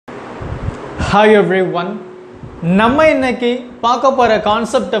Hi everyone. நம்ம இன்னைக்கு பார்க்க போற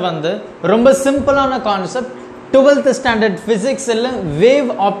கான்செப்ட் வந்து ரொம்ப சிம்பிளான கான்செப்ட். 12th ஸ்டாண்டர்ட் பிசிக்ஸ்ல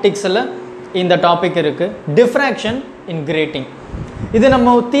வேவ் ஆப்டிக்ஸ்ல இந்த டாபிக் இருக்கு, டிஃப்ராக்ஷன் இன் கிரேட்டிங். இது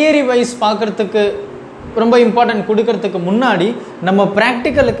நம்ம தியரி வைஸ் பார்க்கறதுக்கு ரொம்ப இம்பார்ட்டன்ட் கொடுக்கறதுக்கு முன்னாடி நம்ம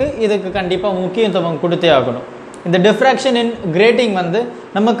ப்ராக்டிக்கலுக்கு இதுக்கு கண்டிப்பாக முக்கியத்துவம் கொடுத்தே ஆகணும். இந்த டிஃப்ராக்ஷன் இன் கிரேட்டிங் வந்து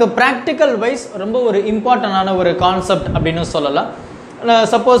நமக்கு ப்ராக்டிக்கல் வைஸ் ரொம்ப ஒரு இம்பார்ட்டண்டான ஒரு கான்செப்ட் அப்படின்னு சொல்லலாம்.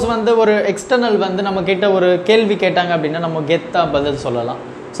 சப்போஸ் வந்து ஒரு எக்ஸ்டர்னல் வந்து நம்ம கிட்ட ஒரு கேள்வி கேட்டாங்க அப்படின்னா நம்ம கெத்தாக பதில் சொல்லலாம்.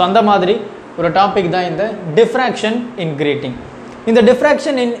 ஸோ அந்த மாதிரி ஒரு டாபிக் தான் இந்த டிஃப்ராக்ஷன் இன் கிரேட்டிங். இந்த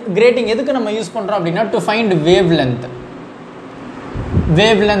டிஃப்ராக்ஷன் இன் கிரேட்டிங் எதுக்கு நம்ம யூஸ் பண்ணுறோம் அப்படின்னா to find wave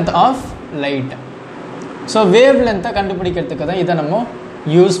length of light. So wave லென்த்தை கண்டுபிடிக்கிறதுக்கு தான் இதை நம்ம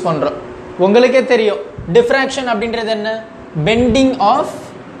யூஸ் பண்ணுறோம். உங்களுக்கே தெரியும் டிஃப்ராக்ஷன் அப்படின்றது என்ன, பெண்டிங் ஆஃப்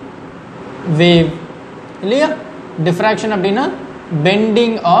வேவ் இல்லையா. டிஃப்ராக்ஷன் அப்படின்னா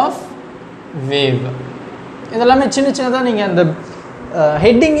பெண்டிங் ஆஃப் வேவ். இதெல்லாமே சின்ன சின்னதாக நீங்கள் அந்த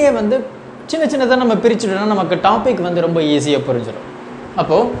ஹெட்டிங்கே வந்து சின்ன சின்னதாக நம்ம பிரிச்சுட்டோம்னா நமக்கு டாபிக் வந்து ரொம்ப ஈஸியாக புரிஞ்சிடும்.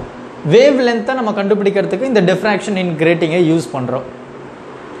 அப்போது வேவ் லென்த்தை நம்ம கண்டுபிடிக்கிறதுக்கு இந்த டிஃப்ராக்ஷன் இன் கிரேட்டிங்கை யூஸ் பண்ணுறோம்.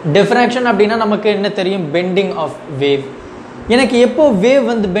 டிஃப்ராக்ஷன் அப்படின்னா நமக்கு என்ன தெரியும், பெண்டிங் ஆஃப் வேவ். எனக்கு எப்போ வேவ்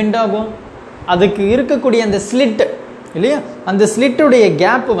வந்து பெண்ட் ஆகும், அதுக்கு இருக்கக்கூடிய அந்த ஸ்லிட் இல்லையா, அந்த ஸ்லிட்டுடைய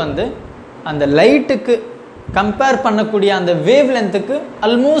கேப்பு வந்து அந்த லைட்டுக்கு கம்பேர் பண்ணக்கூடிய அந்த வேவ் லென்த்துக்கு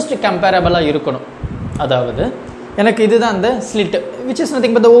ஆல்மோஸ்ட் கம்பேரபிளாக இருக்கணும். அதாவது எனக்கு இதுதான் அந்த slit which is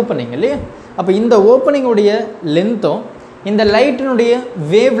nothing but the opening இல்லையா. அப்போ இந்த ஓப்பனிங்குடைய லென்த்தும் இந்த லைட்டினுடைய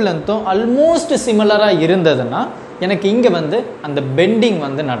வேவ் லென்த்தும் ஆல்மோஸ்ட் சிமிலராக இருந்ததுன்னா எனக்கு இங்கே வந்து அந்த பெண்டிங்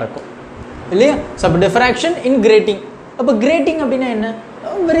வந்து நடக்கும் இல்லையா. ஸோ அப்போ டிஃப்ராக்ஷன் இன் கிரேட்டிங். அப்போ கிரேட்டிங் அப்படின்னா என்ன,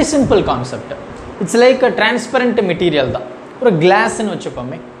 very simple concept. It's like a transparent material தான். ஒரு கிளாஸ்ன்னு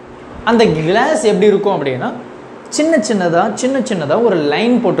வச்சுப்போமே, அந்த கிளாஸ் எப்படி இருக்கும் அப்படின்னா சின்ன சின்னதாக ஒரு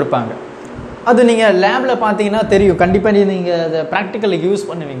லைன் போட்டிருப்பாங்க. அது நீங்கள் லேபில் பார்த்தீங்கன்னா தெரியும், கண்டிப்பாக நீங்கள் அதை ப்ராக்டிக்கலுக்கு யூஸ்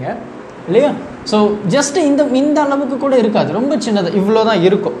பண்ணுவீங்க இல்லையா. ஸோ ஜஸ்ட் இந்த அளவுக்கு கூட இருக்காது, ரொம்ப சின்னதாக இவ்வளோ தான்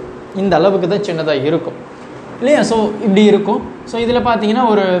இருக்கும், இந்த அளவுக்கு தான் சின்னதாக இருக்கும் இல்லையா. ஸோ இப்படி இருக்கும். ஸோ இதில் பார்த்தீங்கன்னா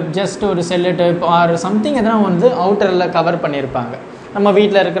ஒரு ஜஸ்ட் ஒரு செல்லோடேப் ஆர் சம்திங் எதனா வந்து அவுட்டரில் கவர் பண்ணியிருப்பாங்க. நம்ம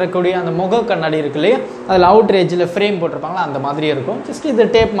வீட்டில் இருக்கக்கூடிய அந்த முக கண்ணாடி இருக்கு இல்லையா, அதில் அவுட்டர் எஜ்ஜில் ஃப்ரேம் போட்டிருப்பாங்களா அந்த மாதிரி இருக்கும். ஜஸ்ட் இது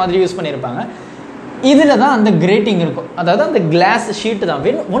டேப் மாதிரி யூஸ் பண்ணியிருப்பாங்க. இதில் தான் அந்த கிரேட்டிங் இருக்கும். அதாவது அந்த கிளாஸ் ஷீட்டு தான்,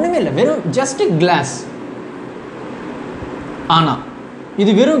 வெறும் ஒன்றுமே இல்லை, வெறும் ஜஸ்ட் கிளாஸ். ஆனால் இது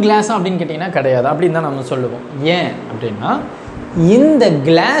வெறும் கிளாஸா அப்படின்னு கேட்டிங்கன்னா கிடையாது, அப்படின்னு தான் நம்ம சொல்லுவோம். ஏன் அப்படின்னா இந்த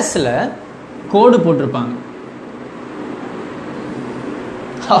கிளாஸில் கோடு போட்டிருப்பாங்க,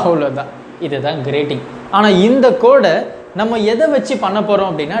 அவ்வளோதான். இதுதான் கிரேட்டிங். ஆனால் இந்த கோடை நம்ம எதை வச்சு பண்ண போகிறோம்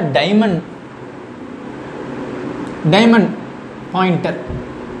அப்படின்னா டைமண்ட் பாயிண்டர்.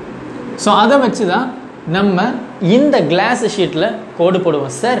 ஸோ அதை வச்சு தான் நம்ம இந்த கிளாஸ் ஷீட்டில் கோடு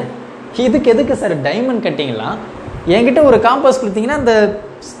போடுவோம். சார் இதுக்கு எதுக்கு சார் டைமண்ட் கட்டிங்கலாம், என்கிட்ட ஒரு காம்பஸ் கொடுத்தீங்கன்னா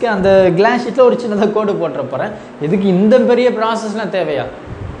அந்த கிளாஸ் ஷீட்டில் ஒரு சின்னதாக கோடு போட்டுற போகிறேன், எதுக்கு இந்த பெரிய ப்ராசஸ்லாம் தேவையா?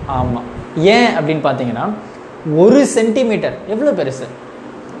 ஆமாம். ஏன் அப்படின்னு பார்த்தீங்கன்னா 1 சென்டிமீட்டர் எவ்வளோ பெருசு,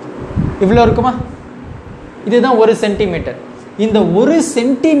 இவ்வளோ இருக்குமா, இதுதான் 1 சென்டிமீட்டர். இந்த 1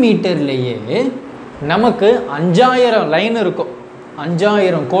 சென்டிமீட்டர்லேயே நமக்கு 5000 லைன் இருக்கும்,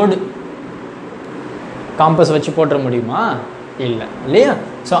 5000 கோடு. காம்பஸ் வச்சு போட்டுற முடியுமா? இல்லை இல்லையா.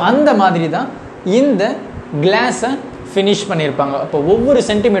 ஸோ அந்த மாதிரி தான் இந்த கிளாஸை ஃபினிஷ் பண்ணியிருப்பாங்க. அப்போ ஒவ்வொரு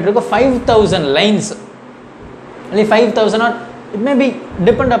சென்டிமீட்டருக்கும் 5000 லைன்ஸ் இல்லை, 5000 R it may be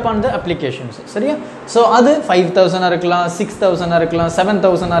depend upon the applications சரியா. ஸோ அது 5000 இருக்கலாம், 6000 இருக்கலாம்,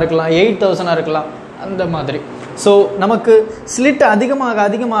 7000 இருக்கலாம், 8000 இருக்கலாம், அந்த மாதிரி. ஸோ நமக்கு ஸ்லிட்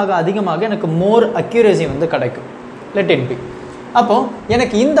அதிகமாக எனக்கு மோர் அக்யூரேசி வந்து கிடைக்கும். Let it be. அப்போது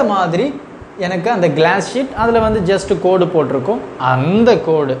எனக்கு இந்த மாதிரி எனக்கு அந்த கிளாஸ் ஷீட் அதில் வந்து ஜஸ்ட் கோடு போட்டிருக்கோம். அந்த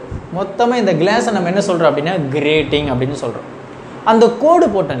கோடு மொத்தமாக இந்த கிளாஸை நம்ம என்ன சொல்கிறோம் அப்படின்னா கிரேட்டிங் அப்படின்னு சொல்கிறோம். அந்த கோடு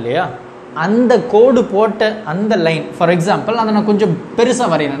போட்டேன் இல்லையா, அந்த கோடு போட்ட அந்த லைன், ஃபார் எக்ஸாம்பிள் அதை நான் கொஞ்சம் பெருசாக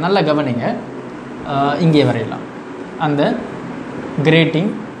வரையணும், நல்லா கவனிங்க. இங்கே வரையலாம் அந்த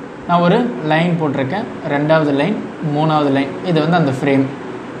கிரேட்டிங். நான் ஒரு லைன் போட்டிருக்கேன், 2வது லைன், 3வது லைன், இது வந்து அந்த ஃப்ரேம்.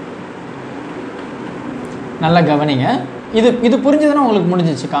 நல்லா கவனிங்க. இது புரிஞ்சதுன்னா உங்களுக்கு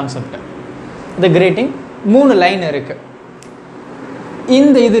முடிஞ்சிச்சு கான்செப்ட். இந்த கிரேட்டிங் 3 லைன் இருக்குது.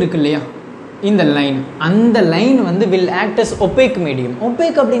 இந்த இது இருக்கு இல்லையா, இந்த லைன், அந்த லைன் வந்து will act as opaque medium.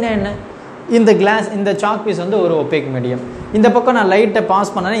 Opaque அப்படின்னா என்ன, இந்த கிளாஸ் இந்த சாக் பீஸ் வந்து ஒரு ஒபேக் மீடியம். இந்த பக்கம் நான் லைட்டை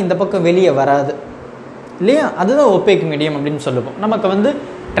பாஸ் பண்ணேன்னா இந்த பக்கம் வெளியே வராது இல்லையா, அதுதான் ஒபேக் மீடியம் அப்படின்னு சொல்லுவோம். நமக்கு வந்து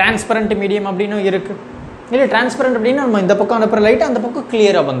டிரான்ஸ்பரண்ட் மீடியம் அப்படின்னு இருக்குது இல்லை. டிரான்ஸ்பரண்ட் அப்படின்னா நம்ம இந்த பக்கம் அனுப்புகிற லைட்டு அந்த பக்கம்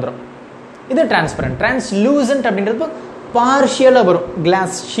கிளியராக வந்துடும், இது டிரான்ஸ்பரண்ட். டிரான்ஸ்லூசன்ட் அப்படின்றது பார்ஷியலாக வரும்.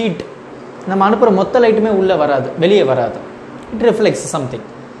 கிளாஸ் ஷீட் நம்ம அனுப்புகிற மொத்த லைட்டுமே உள்ளே வராது, வெளியே வராது, இட் ரிஃப்ளெக்ட்ஸ் சம்திங்.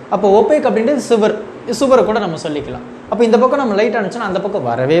 அப்போ ஒபேக் அப்படின்றது சுவரை கூட நம்ம சொல்லிக்கலாம். அப்போ இந்த பக்கம் நம்ம லைட் அனுப்பிச்சோன்னா அந்த பக்கம்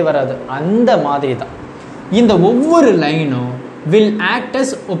வரவே வராது. அந்த மாதிரி தான் இந்த ஒவ்வொரு லைனும் வில் ஆக்ட்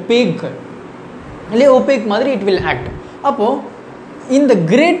அஸ் ஒபேக் இல்லையா, ஒபேக் மாதிரி இட் வில் ஆக்ட். அப்போது இந்த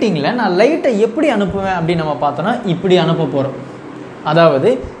கிரேட்டிங்கில் நான் லைட்டை எப்படி அனுப்புவேன் அப்படின்னு நம்ம பார்த்தோன்னா இப்படி அனுப்ப போகிறோம். அதாவது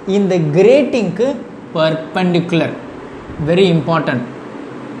இந்த கிரேட்டிங்க்கு பர்பெண்டிகுலர், வெரி இம்பார்ட்டன்ட்,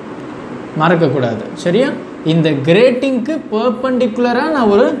 மறக்கக்கூடாது சரியா. இந்த கிரேட்டிங்க்கு பர்பெண்டிகுலராக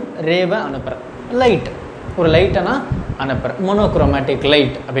நான் ஒரு ரேவை அனுப்புகிறேன், ஒரு லைட்டை நான் அனுப்புகிறேன், மோனோக்ரோமேட்டிக்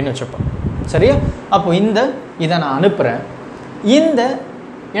லைட் அப்படின்னு வச்சுப்போம் சரியா. அப்போ இதை நான் அனுப்புகிறேன். இந்த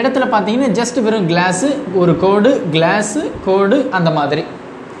இடத்துல பார்த்தீங்கன்னா ஜஸ்ட் வெறும் கிளாஸு, ஒரு கோடு அந்த மாதிரி.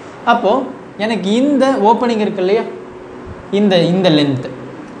 அப்போது எனக்கு இந்த ஓப்பனிங் இருக்கு இல்லையா, இந்த லென்த்து,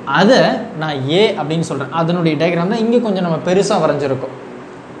 அதை நான் ஏ அப்படின்னு சொல்கிறேன். அதனுடைய டயக்ராம் தான் இங்கே கொஞ்சம் நம்ம பெருசாக வரைஞ்சிருக்கோம்.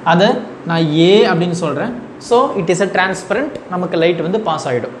 அதை நான் ஏ அப்படின்னு சொல்கிறேன். So it is a transparent, நமக்கு லைட் வந்து பாஸ்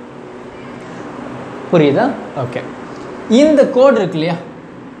ஆகிடும். புரியுதா? ஓகே. இந்த கோடு இருக்கு இல்லையா,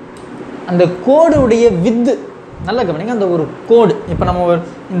 அந்த கோடுடைய வித்து நல்லா கவனிங்க. அந்த ஒரு கோடு, இப்போ நம்ம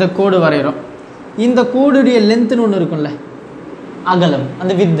இந்த கோடு வரைகிறோம், இந்த கோடுடைய லென்த்துன்னு ஒன்று இருக்கும்ல, அகலம்,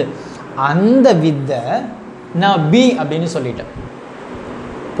 அந்த வித்து, அந்த வித்தை நான் பி அப்படின்னு சொல்லிட்டேன்.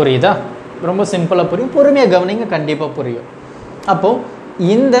 புரியுதா? ரொம்ப சிம்பிளாக புரியும், பொறுமையாக கவனிங்க, கண்டிப்பாக புரியும். அப்போது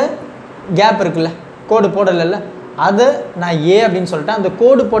இந்த கேப் இருக்குல்ல, கோடு போடலைல்ல, அதை நான் ஏ அப்படின்னு சொல்லிட்டேன். அந்த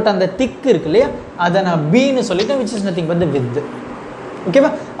கோடு போட்ட அந்த திக்கு இருக்கு இல்லையா, அதை நான் பின்னு சொல்லிட்டேன், which is nothing but the with.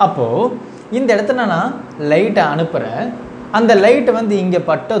 ஓகேவா? அப்போது இந்த இடத்துல நான் லைட்டை அனுப்புகிறேன். அந்த லைட்டை வந்து இங்கே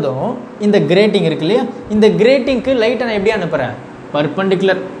பட்டதும் இந்த கிரேட்டிங் இருக்கு இல்லையா, இந்த கிரேட்டிங்க்கு லைட்டை நான் எப்படி அனுப்புகிறேன்?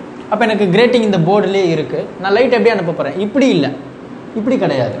 பர்பெண்டிகுலர். அப்போ எனக்கு கிரேட்டிங் இந்த போர்டுலேயே இருக்குது. நான் லைட் எப்படி அனுப்ப போகிறேன்? இப்படி இல்லை, இப்படி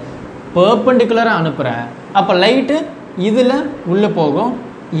கிடையாது, பர்பெண்டிகுலராக அனுப்புகிறேன். அப்போ லைட்டு இதில் உள்ளே போகும்,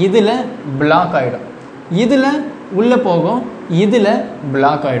 இதில் பிளாக் ஆகிடும், இதில் உள்ளே போகும், இதில்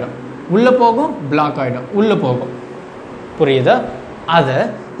பிளாக் ஆகிடும், உள்ளே போகும், பிளாக் ஆகிடும், உள்ளே போகும். புரியுதா? அதை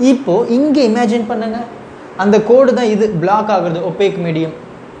இப்போது இங்கே இமேஜின் பண்ணுங்க. அந்த கோடு தான் இது பிளாக் ஆகுறது, ஒபேக் மீடியம்.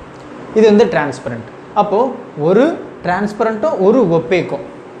 இது வந்து டிரான்ஸ்பரண்ட். அப்போது ஒரு டிரான்ஸ்பரண்ட்டும் ஒரு ஒபேக்கும்,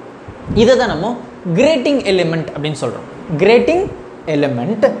 இதை தான் நம்ம கிரேட்டிங் எலிமெண்ட் அப்படின்னு சொல்கிறோம். Grating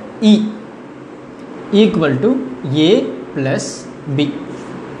element E equal to A plus B.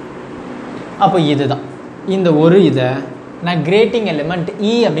 அப்போ இதுதான் இந்த ஒரு இதை நான் கிரேட்டிங் எலிமெண்ட்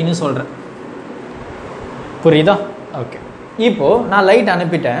இ அப்படின்னு சொல்கிறேன். புரியுதா? ஓகே. இப்போது நான் லைட்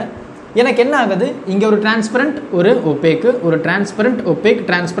அனுப்பிட்டேன். எனக்கு என்ன ஆகுது? இங்கே ஒரு டிரான்ஸ்பரண்ட், ஒரு ஒபேக்கு, ஒரு transparent opaque,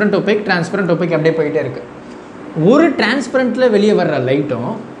 transparent opaque, transparent opaque, அப்படியே போயிட்டே இருக்குது. ஒரு டிரான்ஸ்பரண்ட்டில் வெளியே வர்ற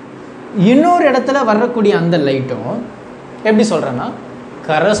லைட்டும் இன்னொரு இடத்துல வரக்கூடிய அந்த லைட்டும் எப்படி சொல்கிறேன்னா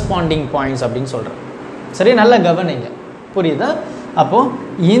கரஸ்பாண்டிங் பாயிண்ட்ஸ் அப்படின்னு சொல்கிறேன். சரி, நல்லா கவனிங்க. புரியுதா? அப்போது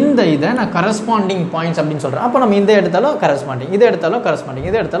இந்த இதை நான் கரஸ்பாண்டிங் பாயிண்ட்ஸ் அப்படின்னு சொல்கிறேன். அப்போ நம்ம இந்த எடுத்தாலும் கரஸ்பாண்டிங், இதை எடுத்தாலும் கரஸ்பாண்டிங்,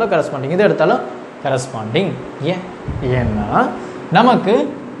 இதை எடுத்தாலும் கரஸ்பாண்டிங், இதை எடுத்தாலும் கரஸ்பாண்டிங். ஏன்னா நமக்கு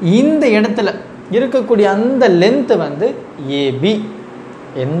இந்த இடத்துல இருக்கக்கூடிய அந்த லென்த்து வந்து ஏபி,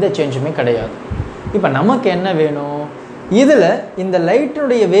 எந்த சேஞ்சுமே கிடையாது. இப்போ நமக்கு என்ன வேணும்? இதில் இந்த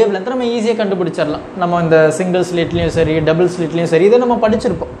லைட்டினுடைய வேவ் லென்த்தை நம்ம ஈஸியாக கண்டுபிடிச்சிடலாம். நம்ம இந்த சிங்கிள் ஸ்லிட்லேயும் சரி, டபுள் ஸ்லிட்லேயும் சரி, இதை நம்ம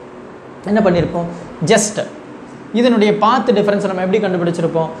படிச்சிருப்போம். என்ன பண்ணியிருப்போம்? ஜஸ்ட் இதனுடைய பாத் டிஃபரன்ஸ் நம்ம எப்படி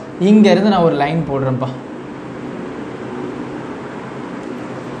கண்டுபிடிச்சிருப்போம்? இங்கேருந்து நான் ஒரு லைன் போடுறேன்ப்பா,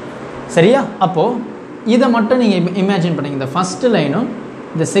 சரியா? அப்போது இதை மட்டும் நீங்கள் இமேஜின் பண்ணுங்க. இந்த ஃபஸ்ட்டு லைனும்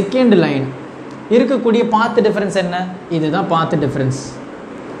இந்த செகண்ட் லைன் இருக்கக்கூடிய பாத் டிஃபரன்ஸ் என்ன? இதுதான் பாத் டிஃபரன்ஸ்.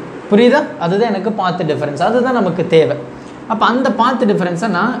 புரியுதா? அதுதான் எனக்கு பாத் டிஃபரன்ஸ், அதுதான் நமக்கு தேவை. அப்போ அந்த பாத் டிஃபரன்ஸை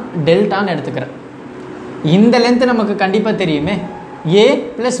நான் டெல்டான்னு எடுத்துக்கிறேன். இந்த லென்த்து நமக்கு கண்டிப்பாக தெரியுமே, ஏ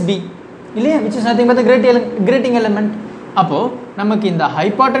ப்ளஸ் பி இல்லையா, which is nothing but grating element. அப்போது நமக்கு இந்த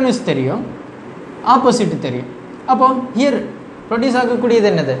ஹைபாட்டனியூஸ் தெரியும், ஆப்போசிட் தெரியும். அப்போது ஹியர் ப்ரொடியூஸ் ஆகக்கூடியது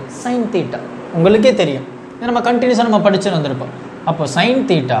என்னது? Sine theta. உங்களுக்கே தெரியும், இதை நம்ம கண்டினியூஸாக நம்ம படிச்சுன்னு வந்திருப்போம். அப்போ sine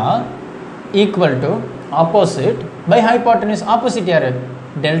theta equal to opposite by hypotenuse. Opposite யார்?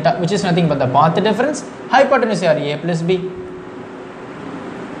 Delta, which is nothing but the path difference. Hypotenuse யார்? ஏ ப்ளஸ் பி.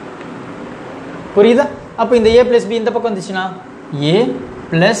 புரியுதா? அப்போ இந்த ஏ ப்ளஸ் பி இந்த பக்கம் வந்துச்சுன்னா ஏ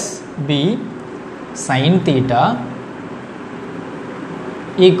plus B sine theta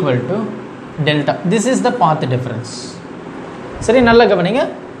equal to delta. This is the path difference. சரி, நல்லா கவனிங்க.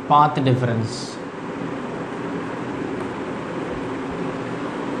 பாத் டிஃபரன்ஸ்.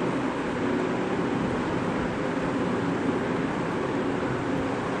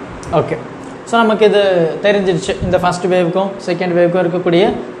 ஓகே. ஸோ நமக்கு இது தெரிஞ்சிருச்சு. இந்த ஃபஸ்ட் வேவுக்கும் செகண்ட் வேவுக்கும் இருக்கக்கூடிய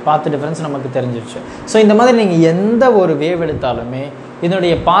பாத் டிஃபரன்ஸ் நமக்கு தெரிஞ்சிருச்சு. ஸோ இந்த மாதிரி நீங்கள் எந்த ஒரு வேவ் எடுத்தாலுமே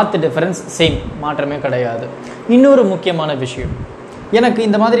இதனுடைய பாத் டிஃபரன்ஸ் சேம், மாற்றமே கிடையாது. இன்னொரு முக்கியமான விஷயம், எனக்கு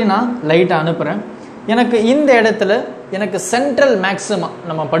இந்த மாதிரி நான் லைட்டை அனுப்புகிறேன். எனக்கு இந்த இடத்துல எனக்கு சென்ட்ரல் மேக்ஸிமா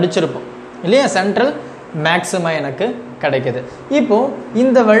நம்ம படிச்சிருப்போம் இல்லையா, சென்ட்ரல் மேக்ஸிமா எனக்கு கிடைக்குது. இப்போ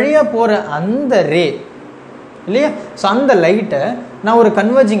இந்த வழியாக போகிற அந்த ரே இல்லையா, ஸோ அந்த லைட்டை நான் ஒரு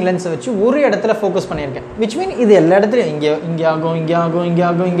கன்வர்ஜிங் லென்ஸை வச்சு ஒரு இடத்துல ஃபோக்கஸ் பண்ணியிருக்கேன். விச் மீன் இது எல்லா இடத்துலையும் இங்கே ஆகும், இங்கே ஆகும், இங்கே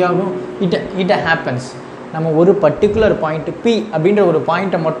ஆகும், இங்கே ஆகும். It happens. நம்ம ஒரு பர்டிகுலர் பாயிண்ட் பி அப்படின்ற ஒரு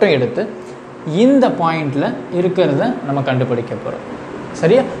பாயிண்ட்டை மட்டும் எடுத்து இந்த பாயிண்டில் இருக்கிறத நம்ம கண்டுபிடிக்க போகிறோம்.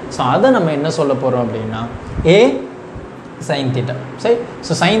 சரியா? ஸோ அதை நம்ம என்ன சொல்ல போகிறோம் அப்படின்னா ஏ sin theta. சரி,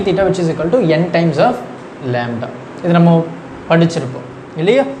 so sin theta which is equal to n times of lambda. இது நம்ம படிச்சிருப்போம்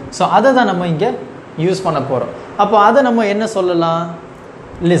இல்லையா? ஸோ அதை தான் நம்ம இங்கே யூஸ் பண்ண போகிறோம். அப்போ அதை நம்ம என்ன சொல்லலாம்?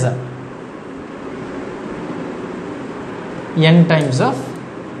 Listen, n times of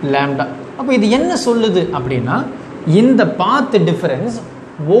lambda. அப்போ இது என்ன சொல்லுது அப்படின்னா இந்த பாத் டிஃபரன்ஸ்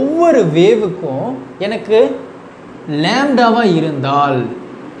ஒவ்வொரு வேவுக்கும் எனக்கு லேம்டாவாக இருந்தால்,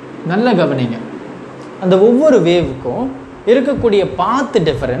 நல்ல கவனிங்க, அந்த ஒவ்வொரு வேவுக்கும் இருக்கக்கூடிய பாத்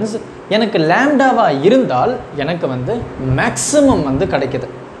டிஃபரன்ஸ் எனக்கு லேம்டாவாக இருந்தால் எனக்கு வந்து மேக்ஸிமம் வந்து கிடைக்குது.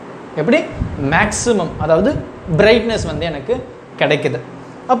 எப்படி? மேக்ஸிமம், அதாவது பிரைட்னஸ் வந்து எனக்கு கிடைக்குது.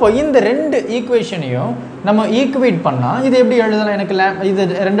 அப்போ இந்த ரெண்டு ஈக்குவேஷனையும் நம்ம ஈக்குவேட் பண்ணால் இது எப்படி எழுதலாம்? எனக்கு இது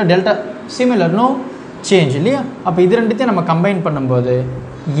ரெண்டு டெல்டா சிமிலர், நோ சேஞ்ச் இல்லையா? அப்போ இது ரெண்டுத்தையும் நம்ம கம்பைன் பண்ணும்போது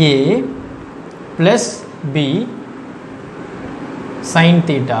ஏ plus B sin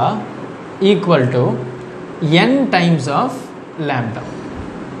theta equal to n times of lambda.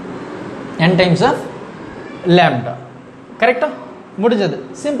 n times of lambda. கரெக்டா? முடிஞ்சது,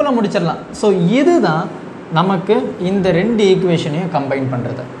 சிம்பிளாக முடிச்சிடலாம். ஸோ இதுதான் நமக்கு இந்த ரெண்டு ஈக்குவேஷனையும் கம்பைன்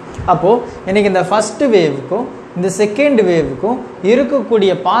பண்ணுறது. அப்போது எனக்கு இந்த ஃபஸ்ட்டு வேவுக்கும் இந்த செகண்ட் வேவுக்கும்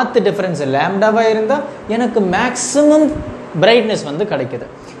இருக்கக்கூடிய பாத் டிஃபரன்ஸ் லேம்டாவாக இருந்தால் எனக்கு மேக்ஸிமம் பிரைட்னஸ் வந்து கிடைக்குது.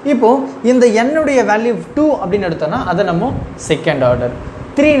 இப்போது இந்த என்னுடைய வேல்யூ 2 அப்படின்னு எடுத்தோன்னா அதை நம்ம செகண்ட் ஆர்டர்,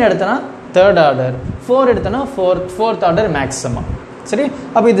 3ன்னு எடுத்தோன்னா தேர்ட் ஆர்டர், 4 எடுத்தோன்னா ஃபோர்த் ஆர்டர் மேக்ஸிமம். சரி,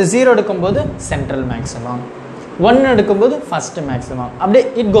 அப்போ இது 0 எடுக்கும்போது சென்ட்ரல் மேக்ஸிமம், 1 எடுக்கும்போது ஃபஸ்ட்டு மேக்ஸிமம், அப்படியே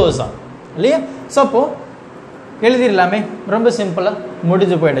இட் கோஸ் ஆன் இல்லையா? ஸோ அப்போது எழுதிடலாமே, ரொம்ப சிம்பிளாக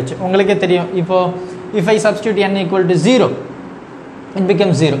முடிஞ்சு போயிடுச்சு. உங்களுக்கே தெரியும். இப்போது if I substitute n equal to 0 it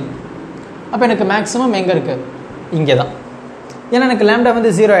becomes 0. அப்போ எனக்கு மேக்ஸிமம் எங்கே இருக்குது? இங்கே தான். ஏன்னா எனக்கு லேம்டா வந்து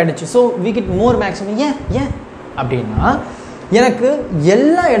 0 ஆகிடுச்சு. So we get more maximum. ஏன் அப்படின்னா எனக்கு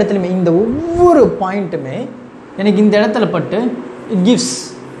எல்லா இடத்துலையுமே இந்த ஒவ்வொரு பாயிண்ட்டுமே எனக்கு இந்த இடத்துல பட்டு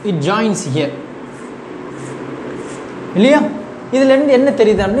இட் ஜாயின்ஸ் ஹியர் இல்லையா? இதுலேருந்து என்ன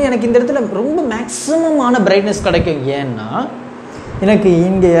தெரியுதுன்னு எனக்கு இந்த இடத்துல ரொம்ப மேக்ஸிமமான பிரைட்னஸ் கிடைக்கும். ஏன்னா எனக்கு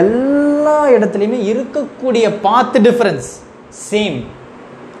இங்கே எல்லா இடத்துலையுமே இருக்கக்கூடிய பாத் டிஃபரன்ஸ் சேம்.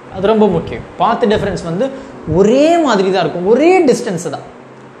 அது ரொம்ப முக்கியம். பாத் டிஃபரன்ஸ் வந்து ஒரே மாதிரி தான் இருக்கும், ஒரே டிஸ்டன்ஸ் தான்.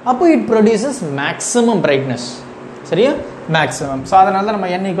 அப்போ இட் ப்ரொடியூசஸ் மேக்ஸிமம் பிரைட்னஸ். சரியா? மேக்ஸிமம். ஸோ அதனால தான் நம்ம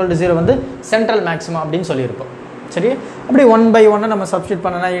n equal to 0 வந்து சென்ட்ரல் மேக்ஸிமம் அப்படின்னு சொல்லியிருப்போம். சரியா? அப்படி 1/1 நம்ம சப்ஸ்டியூட்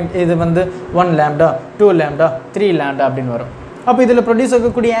பண்ணனா இது வந்து 1 lambda, 2 lambda, 3 lambda அப்படின்னு வரும். அப்போ இதில் ப்ரொடியூஸ்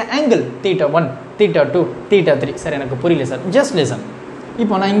ஆகக்கூடிய ஆங்கிள் θ1, θ2, θ3. சரி, எனக்கு புரியல சார், ஜஸ்ட் லிசன்.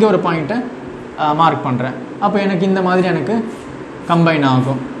 இப்போ நான் இங்கே ஒரு பாயிண்ட்டை மார்க் பண்ணுறேன். அப்போ எனக்கு இந்த மாதிரி எனக்கு கம்பைன்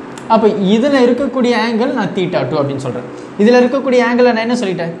ஆகும். அப்போ இதில் இருக்கக்கூடிய ஆங்கிள் நான் θ2 அப்படின்னு சொல்கிறேன். இதில் இருக்கக்கூடிய ஆங்கிள் நான் என்ன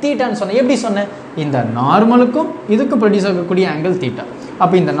சொல்லிட்டேன்? தீட்டான்னு சொன்னேன். எப்படி சொன்னேன்? இந்த நார்மலுக்கும் இதுக்கு ப்ரொடியூஸ் ஆகக்கூடிய ஆங்கிள் θ.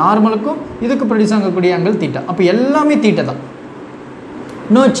 அப்போ இந்த நார்மலுக்கும் இதுக்கு ப்ரொடியூஸ் ஆகக்கூடிய ஆங்கிள் θ. அப்போ எல்லாமே θ தான்,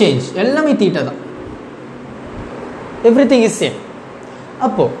 நோ சேஞ்ச், எல்லாமே θ தான். Everything is same.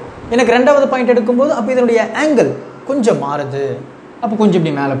 அப்போது எனக்கு ரெண்டாவது பாயிண்ட் எடுக்கும்போது அப்போ இதனுடைய ஆங்கிள் கொஞ்சம் மாறுது. அப்போ கொஞ்சம்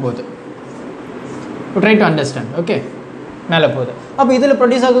இப்படி மேலே போகுது. Try to understand. ஓகே, மேலே போகுது. அப்போ இதில்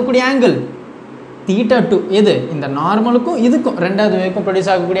ப்ரொடியூஸ் ஆகக்கூடிய ஆங்கிள் θ2. எது? இந்த நார்மலுக்கும் இதுக்கும் ரெண்டாவது வேவுக்கும்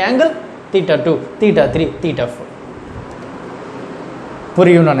ப்ரொடியூஸ் ஆகக்கூடிய ஆங்கிள் θ2, θ3, θ4.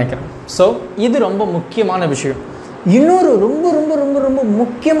 புரியும்னு நினைக்கிறேன். ஸோ இது ரொம்ப முக்கியமான விஷயம். இன்னொரு ரொம்ப ரொம்ப ரொம்ப ரொம்ப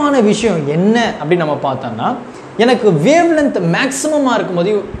முக்கியமான விஷயம் என்ன அப்படின்னு நம்ம பார்த்தோம்னா, எனக்கு வேவ் லென்த் மேக்ஸிமமாக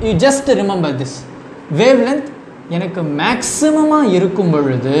இருக்கும்போது you just remember this. Wave length எனக்கு மேக்ஸிமமாக இருக்கும்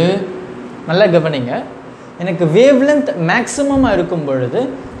பொழுது, நல்லா கவனிங்க, எனக்கு வேவ் லென்த் மேக்ஸிமமாக இருக்கும் பொழுது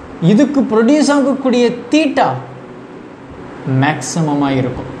இதுக்கு ப்ரொடியூஸ் ஆகக்கூடிய θ மேக்ஸிமமாக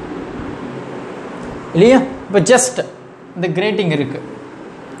இருக்கும் இல்லையா? இப்போ ஜஸ்ட் இந்த கிரேட்டிங் இருக்குது,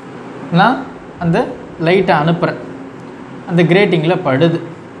 நான் அந்த லைட்டை அனுப்புகிறேன், அந்த கிரேட்டிங்கில் படுது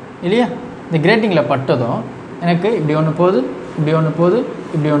இல்லையா? இந்த கிரேட்டிங்கில் பட்டதும் எனக்கு இப்படி ஒன்று போகுது, இப்படி ஒன்று போகுது,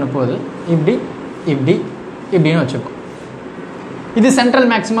 இப்படி ஒன்று போகுது, இப்படி இப்படி இப்படின்னு வச்சுக்கோம். இது சென்ட்ரல்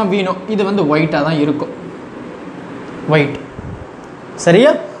மேக்ஸிமம் வீணோ. இது வந்து ஒயிட்டாக தான் இருக்கும், ஒயிட்.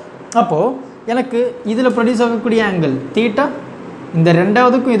 சரியா? அப்போது எனக்கு இதில் ப்ரொடியூஸ் ஆகக்கூடிய ஆங்கிள் θ, இந்த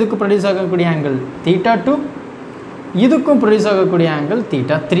ரெண்டாவதுக்கும் இதுக்கும் ப்ரொடியூஸ் ஆகக்கூடிய ஆங்கிள் θ2, இதுக்கும் ப்ரொடியூஸ் ஆகக்கூடிய ஆங்கிள்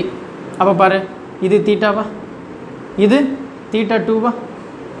θ3. அப்போ பாரு, இது தீட்டாவா, இது தீட்டா 2வா,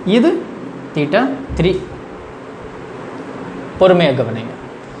 இது தீட்டா 3. பொறுமையாக கவனிங்க.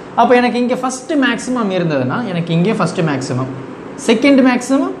 அப்போ எனக்கு இங்கே ஃபஸ்ட்டு மேக்ஸிமம் இருந்ததுன்னா எனக்கு இங்கே first maximum, second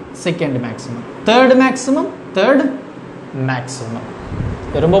maximum second maximum, third maximum third maximum.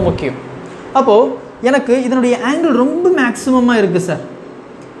 இது ரொம்ப முக்கியம். அப்போது எனக்கு இதனுடைய ஆங்கிள் ரொம்ப மேக்ஸிமமாக இருக்குது சார்,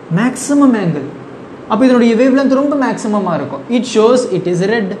 மேக்ஸிமம் ஆங்கிள். அப்போ இதனுடைய வேவ் லென்த் ரொம்ப மேக்ஸிமமாக இருக்கும். It shows it is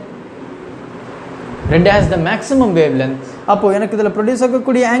red. Red has the maximum wave length. அப்போது எனக்கு இதில் ப்ரொடியூஸ்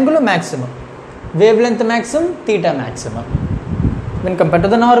ஆகக்கூடிய ஆங்கிளும் maximum, wave length maximum, theta maximum when compared to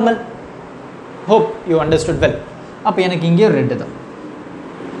the normal. Hope you understood well. அப்போ எனக்கு இங்கே ரெட்டு தான்,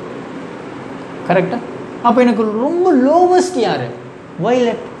 கரெக்டா? அப்போ எனக்கு ரொம்ப லோவஸ்ட் யார்?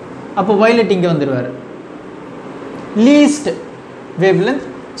 வயலட். அப்போ வயலட் இங்கே வந்துடுவார், least wave length.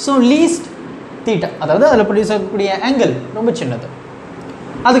 So least theta, அதாவது அதில் ப்ரொடியூஸ் ஆகக்கூடிய ஆங்கிள் ரொம்ப சின்னது.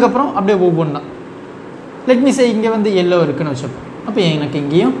 அதுக்கப்புறம் அப்படியே ஒவ்வொன்றா லெட் மீ சே இங்கே வந்து எல்லோ இருக்குன்னு வச்சுப்போம். அப்போ எனக்கு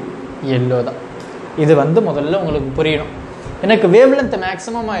இங்கேயும் எல்லோ தான். இது வந்து முதல்ல உங்களுக்கு புரியணும். எனக்கு வேவ் லென்த்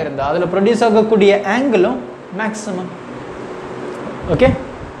மேக்ஸிமமாக இருந்தால் அதில் ப்ரொடியூஸ் ஆகக்கூடிய ஆங்கிளும் மேக்ஸிமம். ஓகே,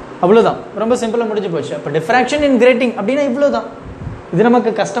 அவ்வளோதான், ரொம்ப சிம்பிளாக முடிஞ்சு போச்சு. அப்போ டிஃப்ராக்ஷன் இன் கிரேட்டிங் அப்படின்னா இவ்வளோ தான். இது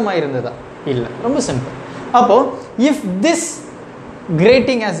நமக்கு கஷ்டமாக இருந்ததா? இல்லை, ரொம்ப சிம்பிள். அப்போது if this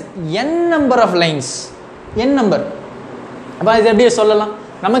grating has n number of lines, n number, அப்போ இது எப்படியே சொல்லலாம்?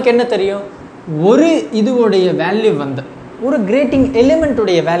 நமக்கு என்ன தெரியும்? ஒரு இதுவுடைய வேல்யூ வந்து, ஒரு கிரேட்டிங்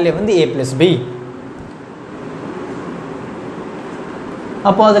எலிமெண்ட்டுடைய வேல்யூ வந்து a + b.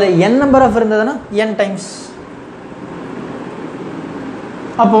 அப்போ அதில் n நம்பர் ஆஃப் இருந்ததுன்னா n டைம்ஸ்.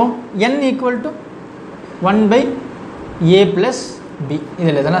 அப்போது n = 1/a + b.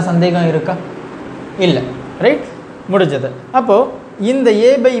 இதில் எதனா சந்தேகம் இருக்கா? இல்லை, ரைட், முடிஞ்சது. அப்போது இந்த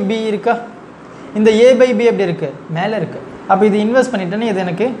a/b இருக்கா? இந்த a/b எப்படி இருக்குது? மேலே இருக்குது. அப்போ இது இன்வெஸ்ட் பண்ணிட்டேன்னு இது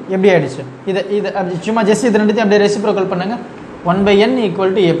எனக்கு எப்படி ஆகிடுச்சு? இது அப்படி சும்மா ஜஸ்ட் இது ரெண்டுத்தையும் அப்படியே ரெசிப்ரோக்கல் பண்ணுங்க. 1/n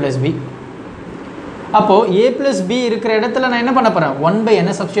 = a + b. அப்போது a + b இருக்கிற இடத்துல நான் என்ன பண்ண போகிறேன்? 1/n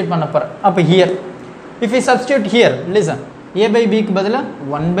சப்ஸ்டியூட் பண்ண போகிறேன். அப்போ here if you substitute here, listen, a/bக்கு பதிலாக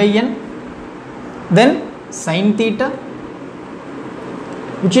 1/n then sin theta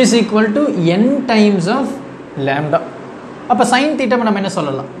which is equal to n times of lambda. அப்போ sin theta நம்ம என்ன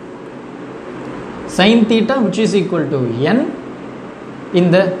சொல்லலாம்? sin theta which is equal to n in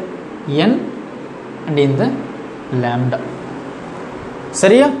the n and in the lambda.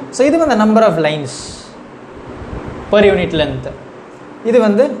 சரியா? So இது வந்து number of lines per unit length. இது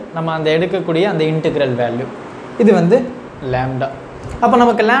வந்து நம்ம அந்த எடுக்கக்கூடிய அந்த இன்டெக்ரல் வேல்யூ. இது வந்து லேம்டா. அப்போ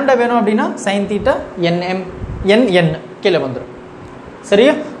நமக்கு லேம்டா வேணும் அப்படின்னா sin theta n கீழே வந்துடும்.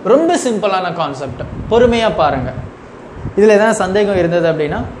 சரியா? ரொம்ப சிம்பிளான கான்செப்ட், பொறுமையாக பாருங்கள். இதில் எதனா சந்தேகம் இருந்தது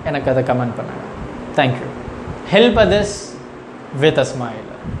அப்படின்னா எனக்கு அதை கமெண்ட் பண்ணுங்கள். Thank you. Help others with a smile.